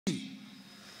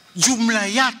jumla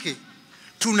yake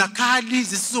tuna kadi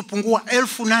zisizopungua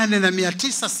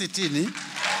 8,960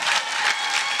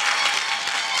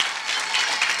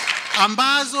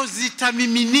 ambazo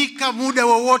zitamiminika muda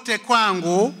wowote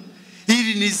kwangu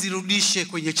ili nizirudishe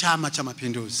kwenye Chama cha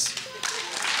Mapinduzi.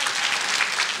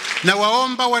 Na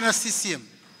waomba wana CCM,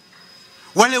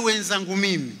 wale wenzangu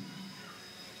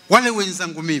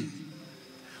mimi,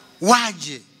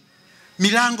 waje.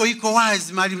 Milango iko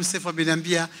wazi, Mwalimu Seif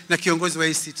ameniambia na kiongozi wa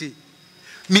ACT.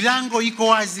 Milango iko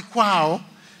wazi kwao,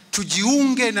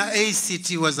 tujiunge na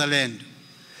ACT Wazalendo.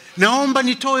 Naomba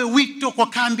nitoe wito kwa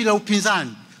kambi la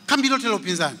upinzani, kambi lote la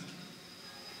upinzani.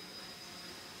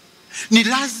 Ni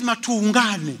lazima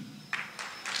tuungane.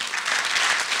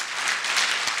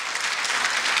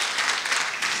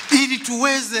 Ili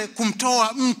tuweze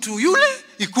kumtoa mtu yule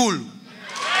Ikulu.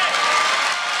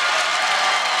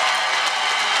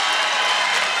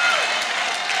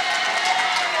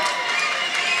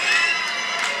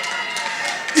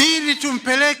 Ili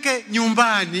tumpeleke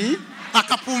nyumbani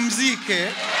akapumzike.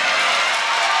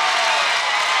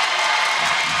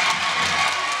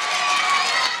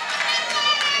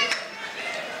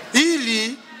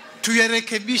 Ili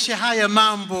tuyarekebishe haya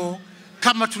mambo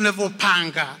kama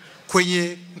tunavyopanga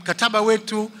kwenye mkataba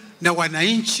wetu na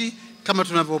wananchi, kama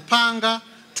tunavyopanga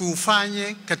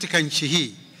tuufanye katika nchi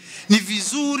hii. Ni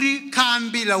vizuri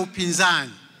kambi la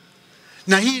upinzani,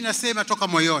 na hii nasema toka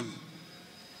moyoni.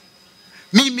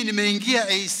 Mimi nimeingia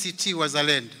ACT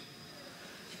Wazalendo.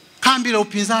 Kambi la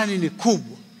upinzani ni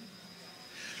kubwa.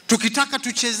 Tukitaka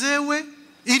tuchezewe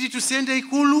ili tusiende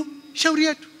Ikulu, shauri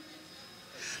yetu.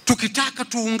 Tukitaka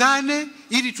tuungane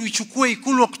ili tuichukue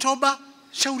Ikulu Oktoba,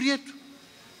 shauri yetu.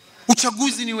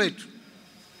 Uchaguzi ni wetu.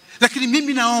 Lakini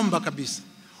mimi naomba kabisa,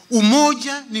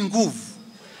 umoja ni nguvu,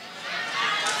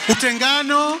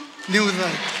 utengano ni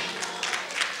udhaifu.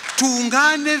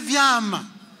 Tuungane vyama.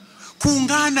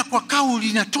 Kuungana kwa kauli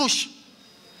inatosha,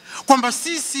 kwamba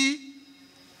sisi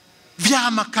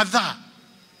vyama kadhaa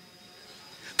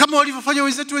kama walivyofanya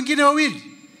wenzetu wengine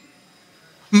wawili.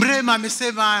 Mrema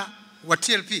amesema wa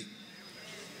TLP,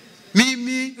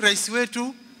 mimi rais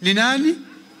wetu ni nani?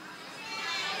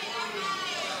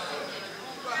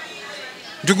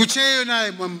 Ndugu Cheyo,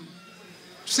 naye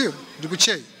sio ndugu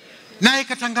Cheyo, naye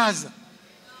katangaza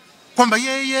kwamba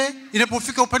yeye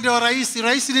inapofika upande wa rais,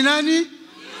 rais ni nani?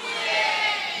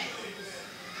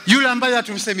 Yule ambaye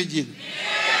hatumsemi jina.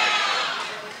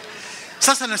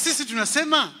 Sasa na sisi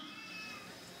tunasema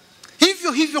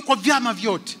hivyo hivyo kwa vyama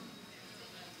vyote,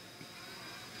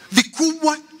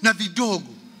 vikubwa na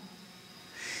vidogo.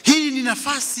 Hii ni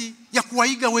nafasi ya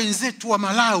kuwaiga wenzetu wa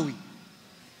Malawi.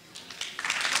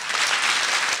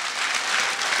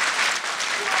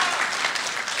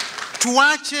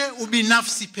 Tuache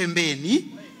ubinafsi pembeni,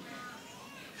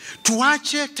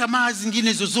 tuache tamaa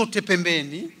zingine zozote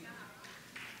pembeni,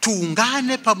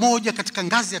 tuungane pamoja katika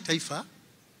ngazi ya taifa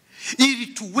ili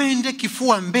tuende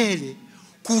kifua mbele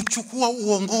kuchukua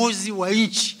uongozi wa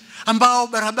nchi ambao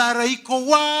barabara iko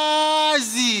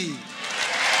wazi.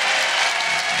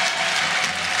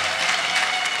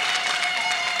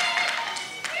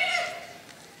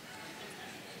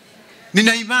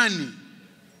 Nina imani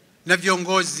na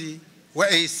viongozi wa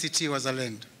ACT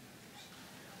Wazalendo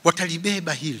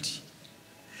watalibeba hili.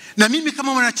 Na mimi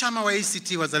kama mwanachama wa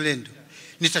ACT Wazalendo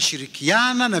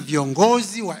nitashirikiana na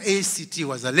viongozi wa ACT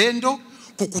Wazalendo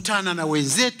kukutana na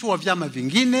wenzetu wa vyama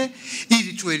vingine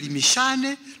ili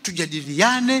tuelimishane,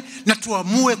 tujadiliane na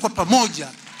tuamue kwa pamoja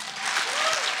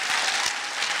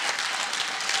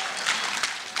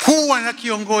kuwa na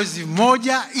kiongozi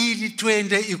mmoja ili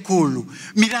tuende Ikulu.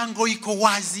 Milango iko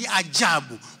wazi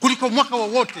ajabu kuliko mwaka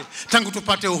wowote tangu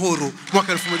tupate uhuru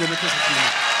mwaka 1960.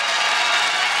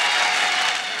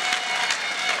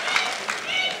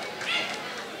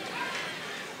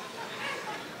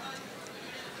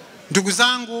 Ndugu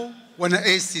zangu wana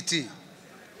ACT,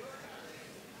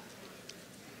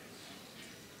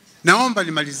 naomba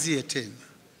nimalizie tena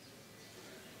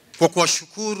kwa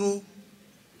kuwashukuru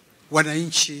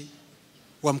wananchi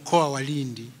wa mkoa wa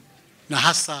Lindi na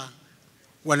hasa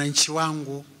wananchi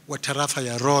wangu wa tarafa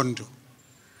ya Rondo.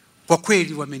 Kwa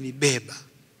kweli wamenibeba.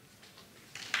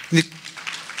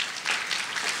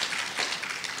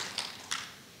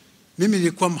 Mimi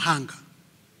nilikuwa mhanga.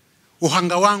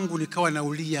 Uhanga wangu nikawa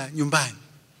naulia nyumbani.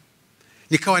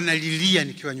 Nikawa nalilia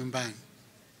nikiwa nyumbani.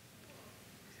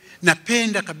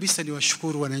 Napenda kabisa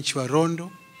niwashukuru wananchi wa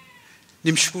Rondo.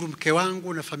 Nimshukuru mke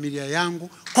wangu na familia yangu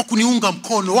kwa kuniunga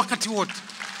mkono wakati wote.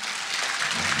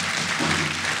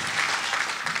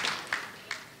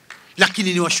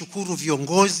 Lakini niwashukuru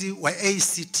viongozi wa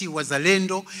ACT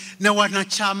Wazalendo na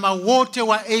wanachama wote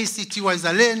wa ACT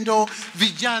Wazalendo,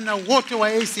 vijana wote wa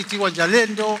ACT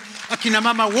Wazalendo, akina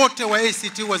mama wote wa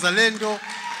ACT Wazalendo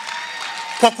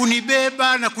kwa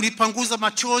kunibeba na kunipanguza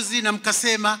machozi na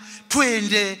mkasema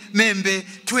twende Membe,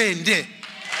 twende.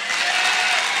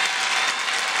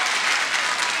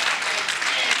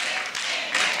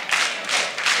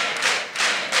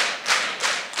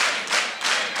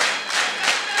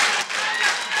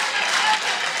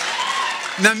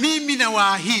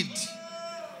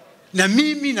 Na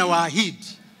mimi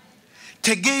nawaahidi,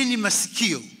 tegeni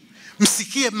masikio,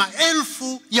 msikie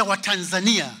maelfu ya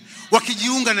Watanzania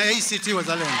wakijiunga na ACT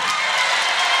Wazalendo.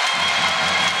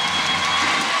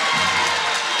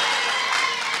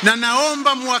 Na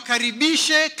naomba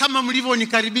muwakaribishe kama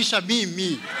mlivyonikaribisha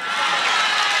mimi.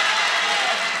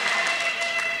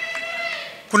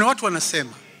 Kuna watu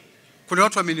wanasema, kuna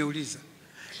watu wameniuliza,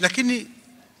 lakini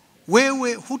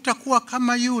wewe hutakuwa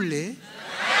kama yule.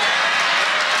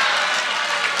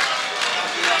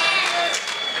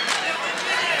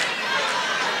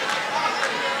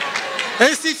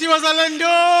 ACT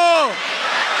Wazalendo!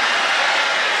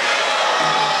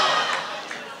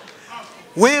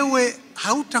 Wewe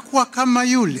hautakuwa kama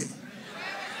yule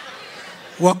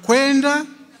wakwenda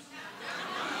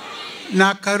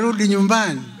na karudi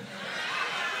nyumbani.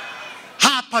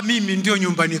 Hapa mimi ndio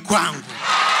nyumbani kwangu.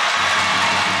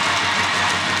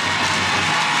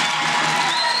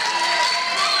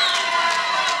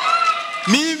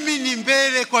 Mimi ni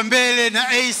mbele kwa mbele na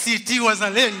ACT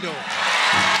Wazalendo.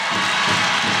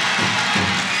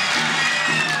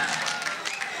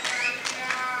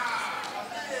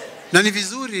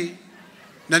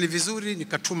 Na ni vizuri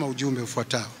nikatuma ujumbe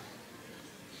ufuatao.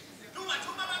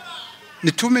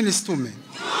 Nitume nisitume?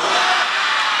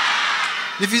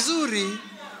 Ni vizuri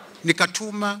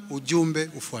nikatuma ujumbe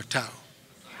ufuatao.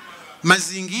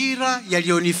 Mazingira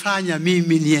yalionifanya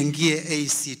mimi niingie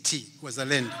ACT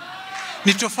Wazalendo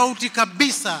ni tofauti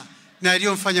kabisa na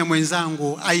yaliyomfanya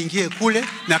mwenzangu aingie kule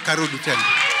na karudi tena.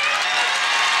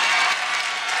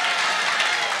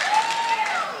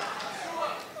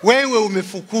 Wewe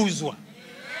umefukuzwa,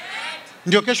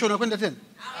 ndio kesho unakwenda tena?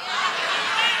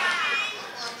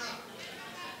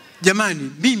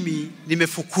 Jamani, mimi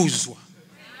nimefukuzwa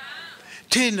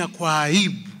tena kwa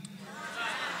aibu,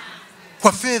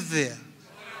 kwa fedheha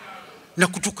na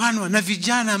kutukanwa na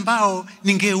vijana ambao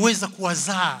ningeweza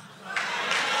kuwazaa.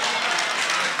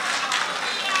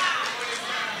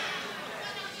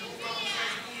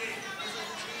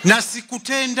 Na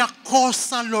sikutenda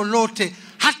kosa lolote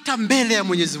hata mbele ya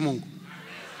Mwenyezi Mungu.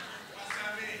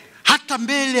 Hata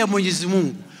mbele ya Mwenyezi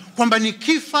Mungu, kwamba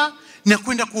nikifa na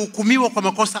kwenda kuhukumiwa kwa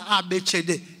makosa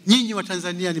ABCD. Nyinyi wa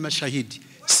Tanzania ni mashahidi.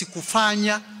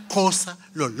 Sikufanya kosa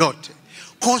lolote.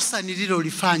 Kosa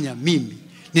nililolifanya mimi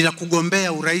ni la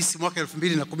kugombea urais mwaka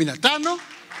 2015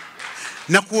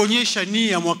 na kuonyesha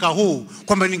nia mwaka huu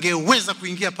kwamba ningeweza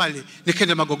kuingia pale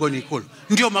nikaenda Magogoni Ikulu.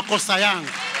 Ndio makosa yangu.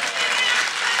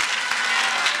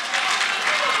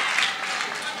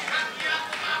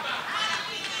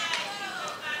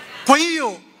 Kwa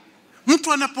hiyo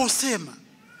mtu anaposema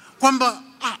kwamba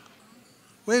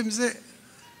wewe mzee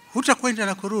hutakwenda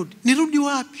na kurudi, nirudi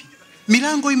wapi?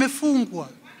 Milango imefungwa.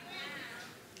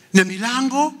 Na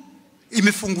milango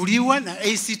imefunguliwa na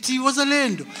ACT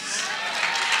Wazalendo.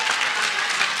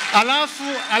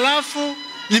 Alafu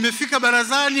nimefika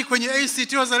barazani kwenye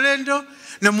ACT Wazalendo,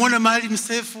 na muona Maalim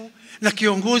Seif na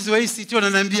kiongozi wa ACT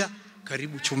wananiambia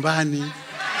karibu chumbani.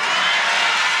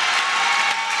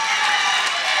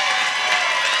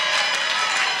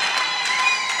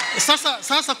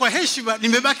 Sasa kwa heshima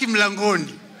nimebaki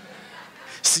mlangoni.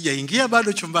 Sijaingia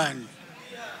bado chumbani.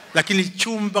 Lakini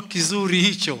chumba kizuri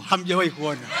hicho hamjawahi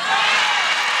kuona.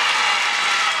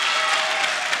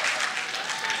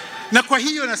 Na kwa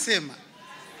hiyo nasema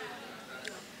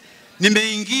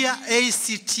nimeingia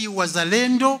ACT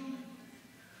Wazalendo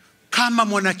kama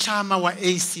mwanachama wa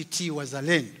ACT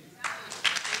Wazalendo.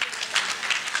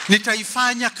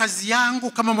 Nitaifanya kazi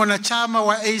yangu kama mwanachama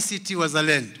wa ACT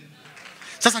Wazalendo.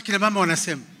 Sasa kina mama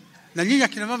wanasema, na nyinyi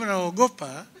kina mama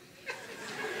naogopa,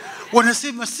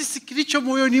 wanasema sisi kilicho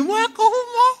moyoni mwako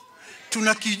humo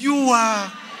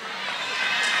tunakijua.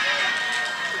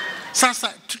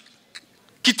 Sasa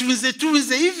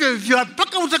kitunze hivyo hivyo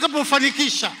mpaka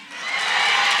utakapofanikisha.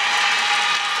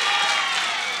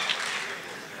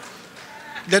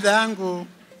 Dada yangu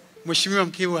Mheshimiwa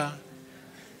Mkiwa,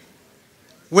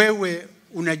 wewe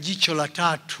una jicho la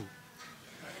tatu.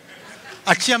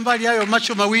 Achia mbali hayo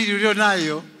macho mawili ulio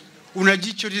nayo, una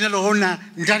jicho linaloona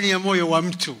ndani ya moyo wa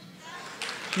mtu.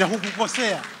 Na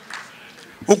hukukosea.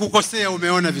 Ukukosea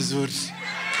umeona vizuri.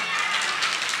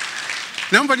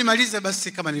 Naomba nimalize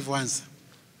basi kama nilivyoanza.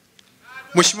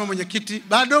 Mheshimiwa Mwenyekiti,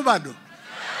 bado.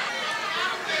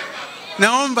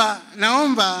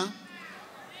 Naomba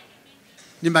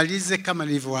nimalize kama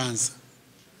nilivyoanza.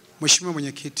 Mheshimiwa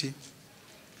Mwenyekiti,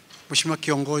 Mheshimiwa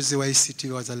kiongozi wa ACT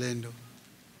Wazalendo,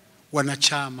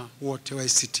 wanachama wote wa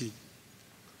ACT,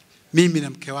 mimi na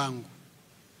mke wangu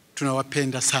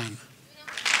tunawapenda sana.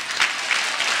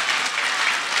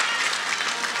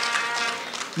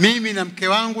 Mimi na mke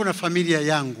wangu na familia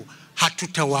yangu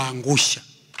hatutawaangusha.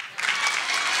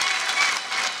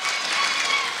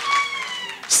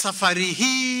 Safari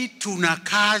hii tuna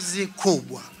kazi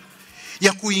kubwa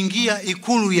ya kuingia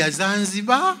Ikulu ya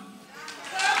Zanzibar,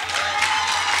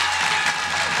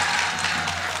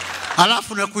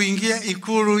 alafu na kuingia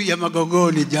Ikulu ya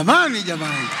Magogoni. Jamani.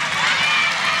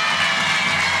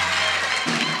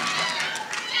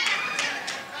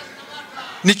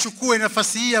 Nichukue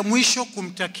nafasi hii ya mwisho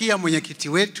kumtakia mwenyekiti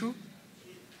wetu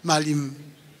Maalim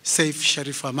Seif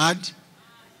Sharif Hamad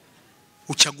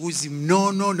uchaguzi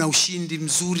mnono na ushindi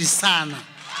mzuri sana.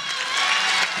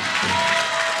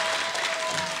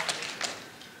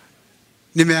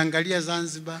 Nimeangalia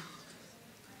Zanzibar,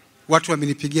 watu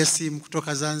wamenipigia simu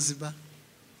kutoka Zanzibar.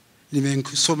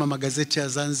 Nimesoma magazeti ya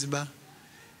Zanzibar,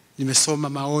 nimesoma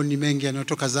maoni mengi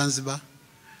yanayotoka Zanzibar.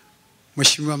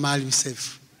 Mheshimiwa Maalim Seif,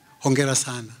 hongera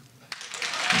sana.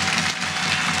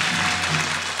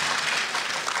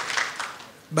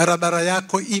 Barabara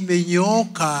yako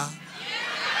imenyooka.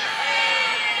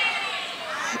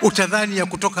 Utadhani ya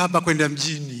kutoka hapa kwenda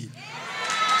mjini.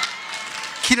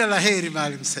 Kila laheri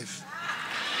Maalim Seif.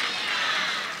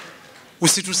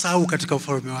 Usitusahau katika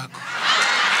ufalme wako.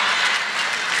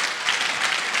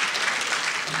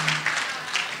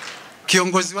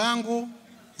 Kiongozi wangu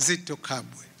Zito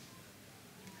Kabwe,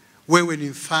 wewe ni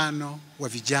mfano wa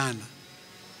vijana.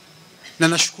 Na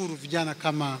nashukuru vijana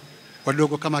kama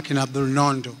wadogo kama kina Abdul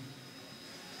Nondo.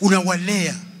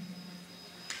 Unawalea.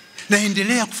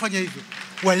 Naendelea kufanya hivyo.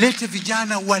 Walete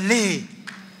vijana walee.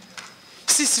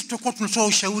 Sisi tutakuwa tunatoa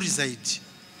ushauri zaidi.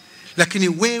 Lakini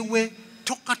wewe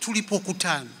toka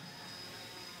tulipokutana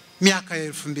miaka ya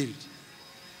 2000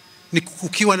 ni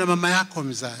kukiwa na mama yako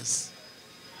mzazi.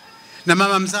 Na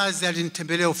mama mzazi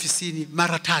alinitembelea ofisini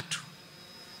mara 3.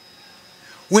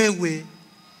 Wewe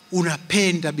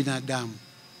unapenda binadamu.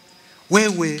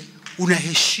 Wewe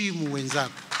unaheshimu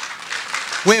wenzako.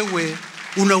 Wewe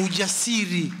una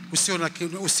ujasiri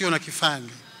usio na kifani.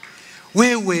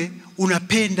 Wewe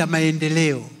unapenda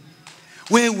maendeleo.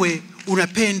 Wewe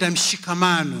unapenda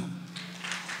mshikamano.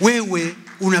 Wewe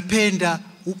unapenda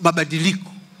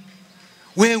mabadiliko.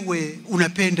 Wewe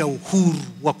unapenda uhuru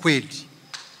wa kweli.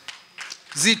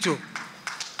 Zito,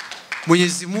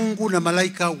 Mwenyezi Mungu na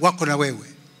malaika wako na wewe.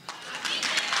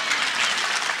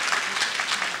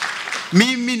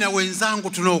 Mimi na wenzangu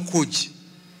tunaokuja,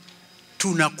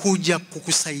 tunakuja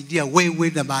kukusaidia wewe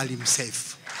na Maalim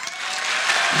Seif.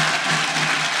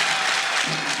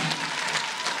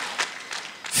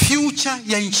 Future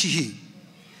ya nchi hii,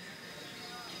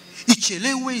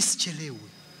 ichelewe isichelewe,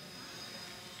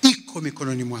 iko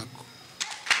mikononi mwako.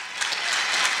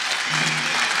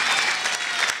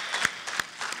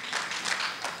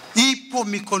 Ipo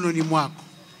mikononi mwako.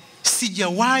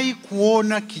 Sijawahi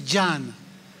kuona kijana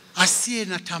asiye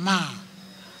na tamaa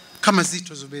kama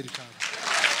Zito Zuberi Kabwe.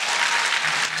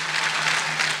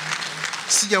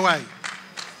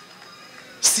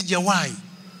 Sijawahi.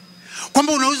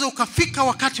 Kwamba unaweza ukafika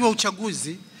wakati wa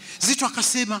uchaguzi, Zito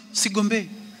akasema sigombei.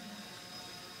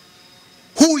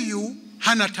 Huyu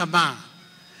hana tamaa,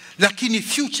 lakini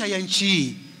future ya nchi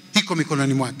hii iko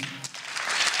mikononi mwake.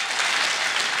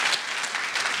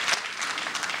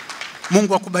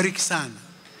 Mungu akubariki sana.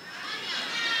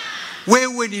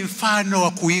 Wewe ni mfano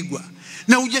wa kuigwa.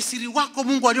 Na ujasiri wako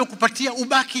Mungu aliokupatia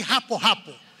ubaki hapo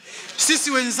hapo.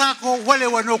 Sisi wenzako wale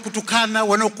wanaokutukana,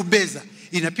 wanaokubeza,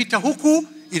 inapita huku,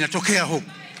 inatokea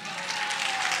huku.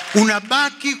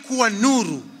 Unabaki kuwa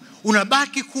nuru,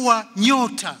 unabaki kuwa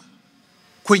nyota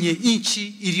kwenye nchi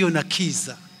iliyo na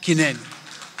kiza kinene.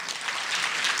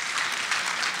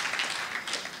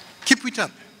 Keep it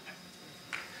up.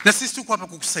 Na sisi tuko hapa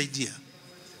kukusaidia.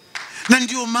 Na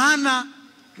ndio maana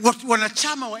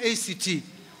wanachama wa ACT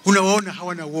unawaona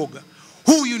hawana woga.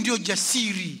 Huyu ndio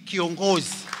jasiri kiongozi.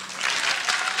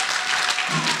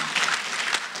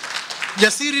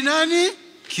 Jasiri nani?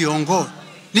 Kiongozi.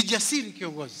 Ni jasiri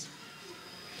kiongozi.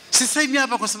 Sisemi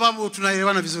hapa kwa sababu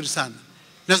tunaelewana vizuri sana.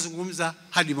 Nazungumza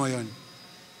hadi moyoni.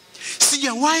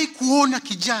 Sijawahi kuona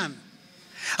kijana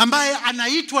ambaye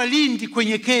anaitwa Lindi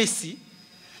kwenye kesi,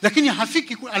 lakini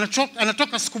hafiki,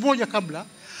 anatoka siku moja kabla,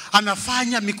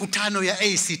 anafanya mikutano ya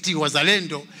ACT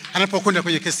Wazalendo anapokwenda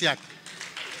kwenye kesi yake.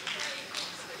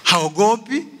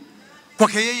 Haogopi.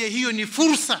 Kwake yeye hiyo ni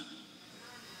fursa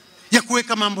ya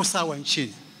kuweka mambo sawa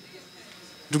nchini.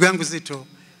 Ndugu yangu Zito,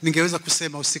 ningeweza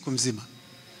kusema usiku mzima,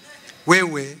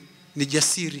 wewe ni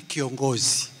jasiri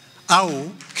kiongozi, au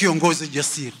kiongozi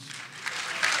jasiri.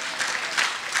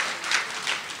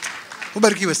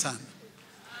 Ubarikiwe sana.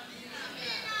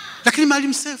 Lakini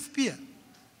Maalim Seif pia,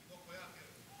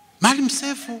 Maalim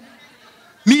Seif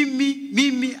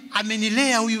mimi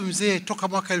amenilea huyu mzee toka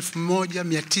mwaka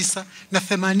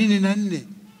 1984.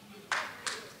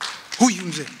 Huyu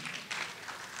mzee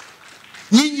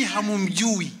nyinyi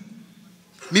hamumjui,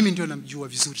 mimi ndio namjua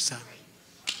vizuri sana.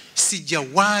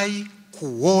 Sijawahi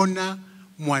kuona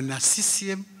mwana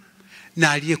CCM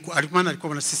na alikuwa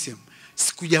mwana CCM.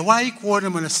 Sikujawahi kuona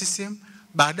mwana CCM,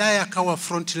 baadaye akawa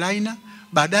frontliner,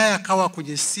 baadaye akawa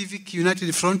kwenye Civic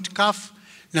United Front CUF,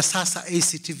 na sasa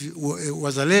ACT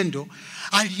Wazalendo,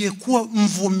 aliyekuwa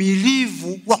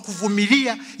mvumilivu wa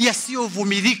kuvumilia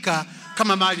yasiyovumilika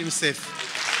kama Maalim Seif.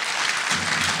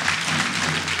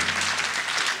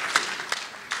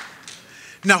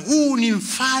 Na huu ni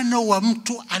mfano wa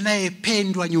mtu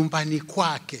anayependwa nyumbani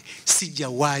kwake.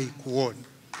 Sijawahi kuona.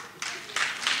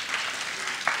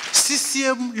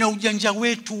 CCM na ujanja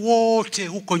wetu wote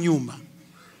huko nyuma,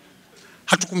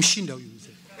 hatukumshinda huyu mzee.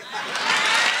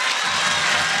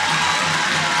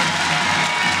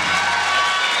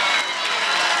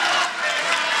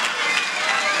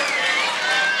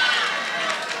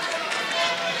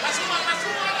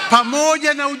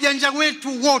 Pamoja na ujanja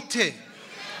wetu wote,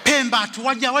 Pemba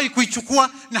hatujawahi kuichukua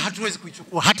na hatuwezi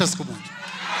kuichukua hata siku moja.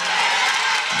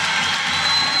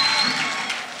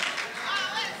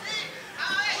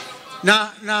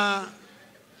 Na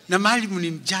Maalim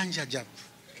ni mjanja ajabu.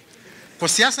 Kwa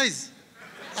siasa hizi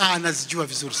anazijua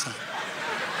vizuri sana.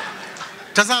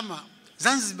 Tazama,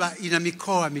 Zanzibar ina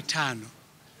mikoa 5.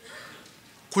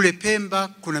 Kule Pemba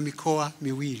kuna mikoa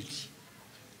 2.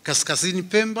 Kaskazini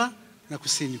Pemba na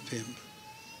kusini Pemba.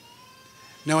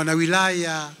 Na wana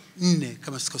wilaya 4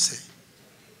 kama sikosei.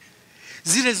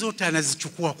 Zile zote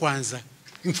anazichukua kwanza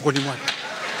mfukoni mwake.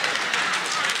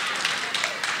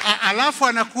 Alafu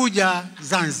anakuja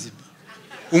Zanzibar,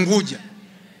 Unguja.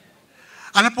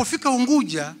 Anapofika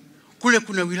Unguja, kule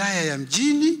kuna wilaya ya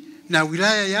mjini na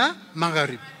wilaya ya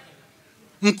magharibi.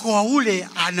 Mkoa ule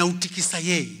anautikisa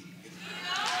yeye.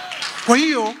 Kwa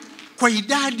hiyo kwa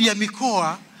idadi ya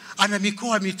mikoa ana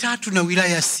mikoa 3 na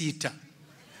wilaya 6.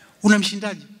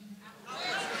 Unamshindaje?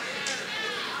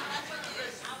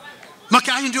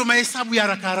 Maka hayo ndio mahesabu ya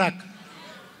haraka haraka.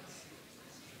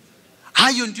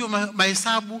 Hayo ndio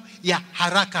mahesabu ya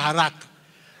haraka haraka.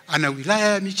 Ana wilaya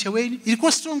ya Micheweni,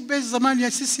 ilikuwa strong base zamani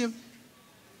ya CCM,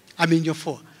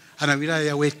 amenyofoa. Ana wilaya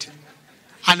ya Wete,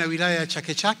 ana wilaya ya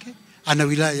Chake Chake, ana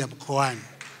wilaya ya Mkoani,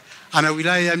 ana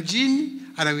wilaya ya mjini,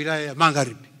 ana wilaya ya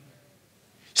magharibi.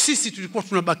 Sisi tulikuwa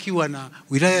tunabakiwa na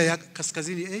wilaya ya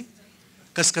kaskazini A,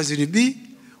 kaskazini B,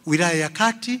 wilaya ya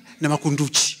kati na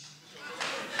Makunduchi.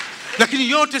 Lakini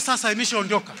yote sasa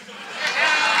imeshaondoka.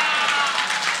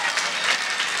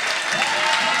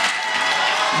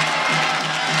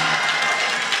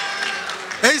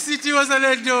 ACT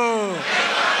Wazalendo.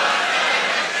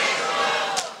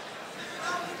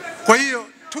 Kwa hiyo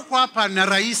tuko hapa na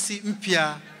rais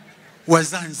mpya wa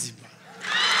Zanzibar.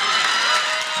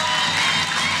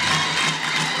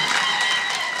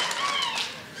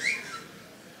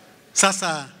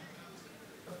 Sasa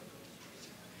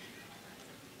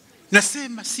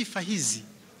nasema sifa hizi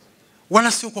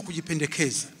wala sio kwa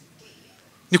kujipendekeza.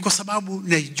 Ni kwa sababu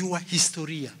naijua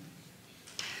historia.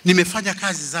 Nimefanya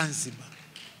kazi Zanzibar.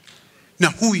 Na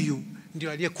huyu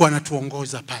ndio aliyekuwa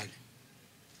anatuongoza pale.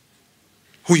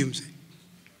 Huyu mzee.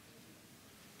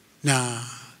 Na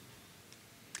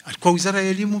alikuwa Wizara ya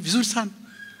Elimu vizuri sana.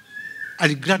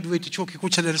 Aligraduate chuo kikuu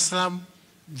cha Dar es Salaam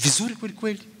vizuri kweli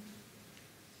kweli.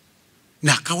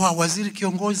 Na akawa waziri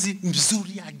kiongozi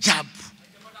mzuri ajabu.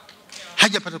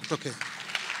 Hajapata kutokea.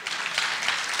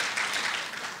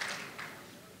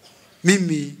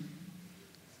 Mimi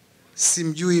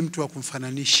simjui mtu wa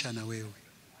kumfananisha na wewe.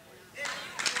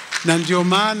 Na ndio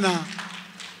maana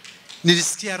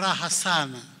nilisikia raha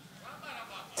sana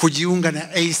kujiunga na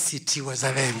ACT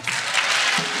Wazalendo.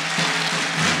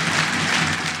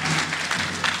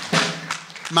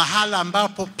 Mahala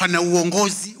ambapo pana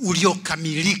uongozi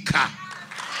uliokamilika.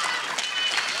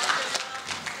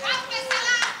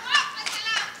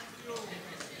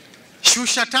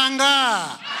 Shusha tanga.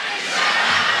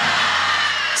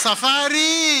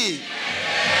 Safari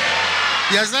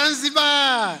ya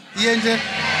Zanzibar iende.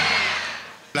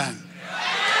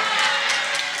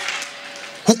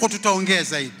 Huko tutaongea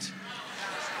zaidi.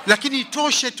 Lakini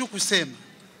itoshe tu kusema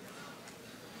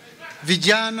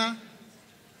vijana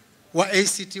wa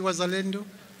ACT Wazalendo,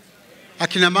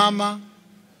 akina mama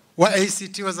wa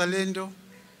ACT Wazalendo,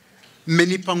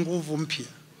 mmenipa nguvu mpya.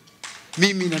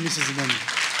 Mimi na Mrs. Membe.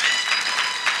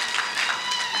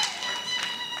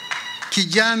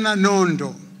 Kijana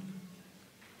nondo,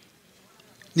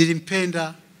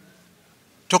 nilimpenda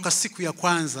toka siku ya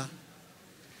kwanza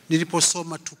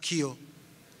niliposoma tukio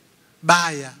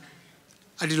baya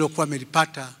alilokuwa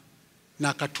amelipata na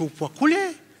akatupwa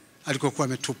kule alikokuwa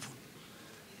ametupwa.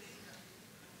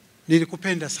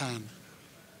 Nilikupenda sana.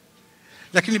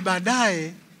 Lakini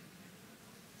baadaye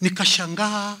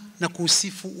nikashangaa na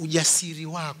kusifu ujasiri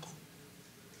wako.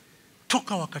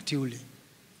 Toka wakati ule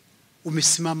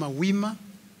umesimama wima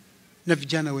na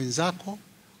vijana wenzako,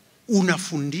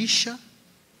 unafundisha,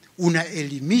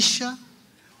 unaelimisha,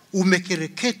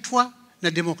 umekereketwa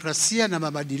na demokrasia na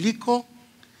mabadiliko,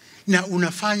 na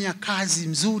unafanya kazi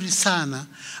mzuri sana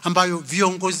ambayo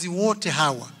viongozi wote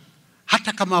hawa,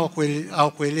 hata kama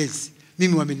hawakuelezi,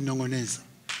 mimi wameninong'oneza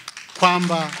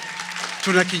kwamba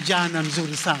tuna kijana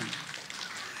mzuri sana.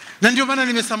 Na ndio maana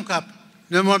nimesamka hapa,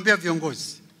 nimemwambia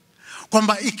viongozi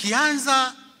kwamba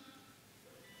ikianza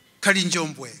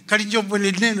Kalinjombwe. Kalinjombwe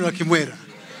ni neno la Kimwera.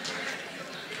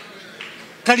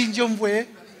 Kalinjombwe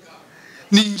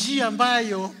ni njia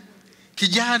ambayo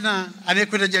kijana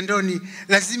anayekwenda jandoni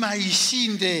lazima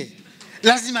aishinde.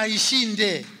 Lazima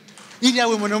aishinde ili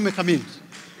awe mwanaume kamili.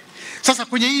 Sasa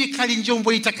kwenye hii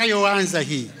Kalinjombwe itakayoanza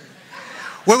hii,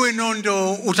 wewe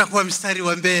nondo utakuwa mstari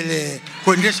wa mbele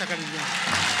kuendesha Kalinjombwe.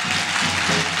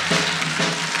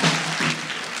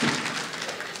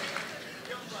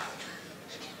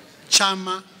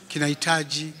 Chama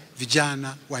kinahitaji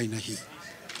vijana wa aina hii.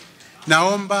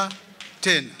 Naomba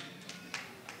tena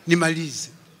nimalize,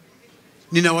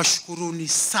 ninawashukuruni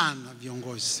sana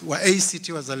viongozi wa ACT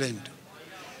Wazalendo.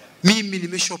 Mimi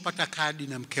nimeshopata kadi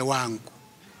na mke wangu.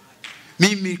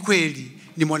 Mimi kweli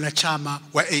ni mwanachama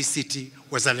wa ACT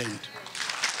Wazalendo.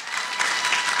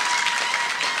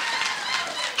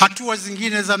 Hatua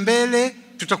zingine za mbele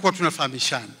tutakuwa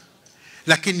tunafahamishana,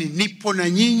 lakini nipo na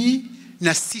nyinyi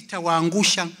na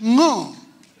sitawaangusha ng'o.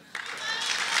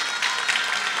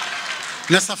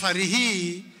 Na safari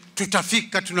hii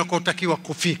tutafika tunakotakiwa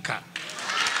kufika.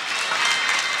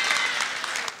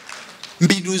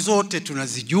 Mbinu zote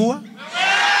tunazijua.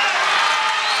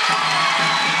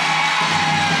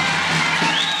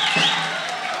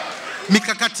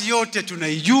 Mikakati yote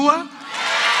tunaijua.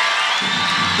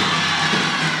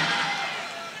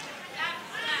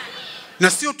 Na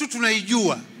sio tu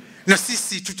tunaijua, na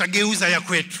sisi tutageuza ya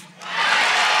kwetu.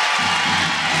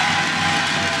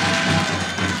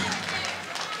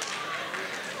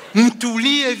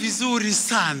 Mtulie vizuri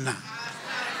sana.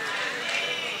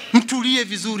 Mtulie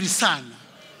vizuri sana.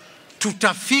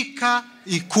 Tutafika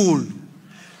Ikulu.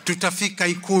 Tutafika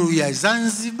Ikulu ya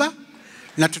Zanzibar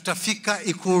na tutafika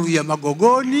Ikulu ya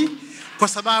Magogoni, kwa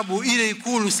sababu ile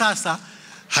Ikulu sasa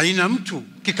haina mtu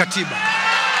kikatiba.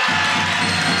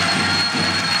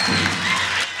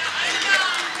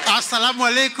 Assalamu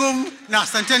alaikum na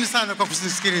asanteni sana kwa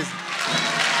kusikiliza.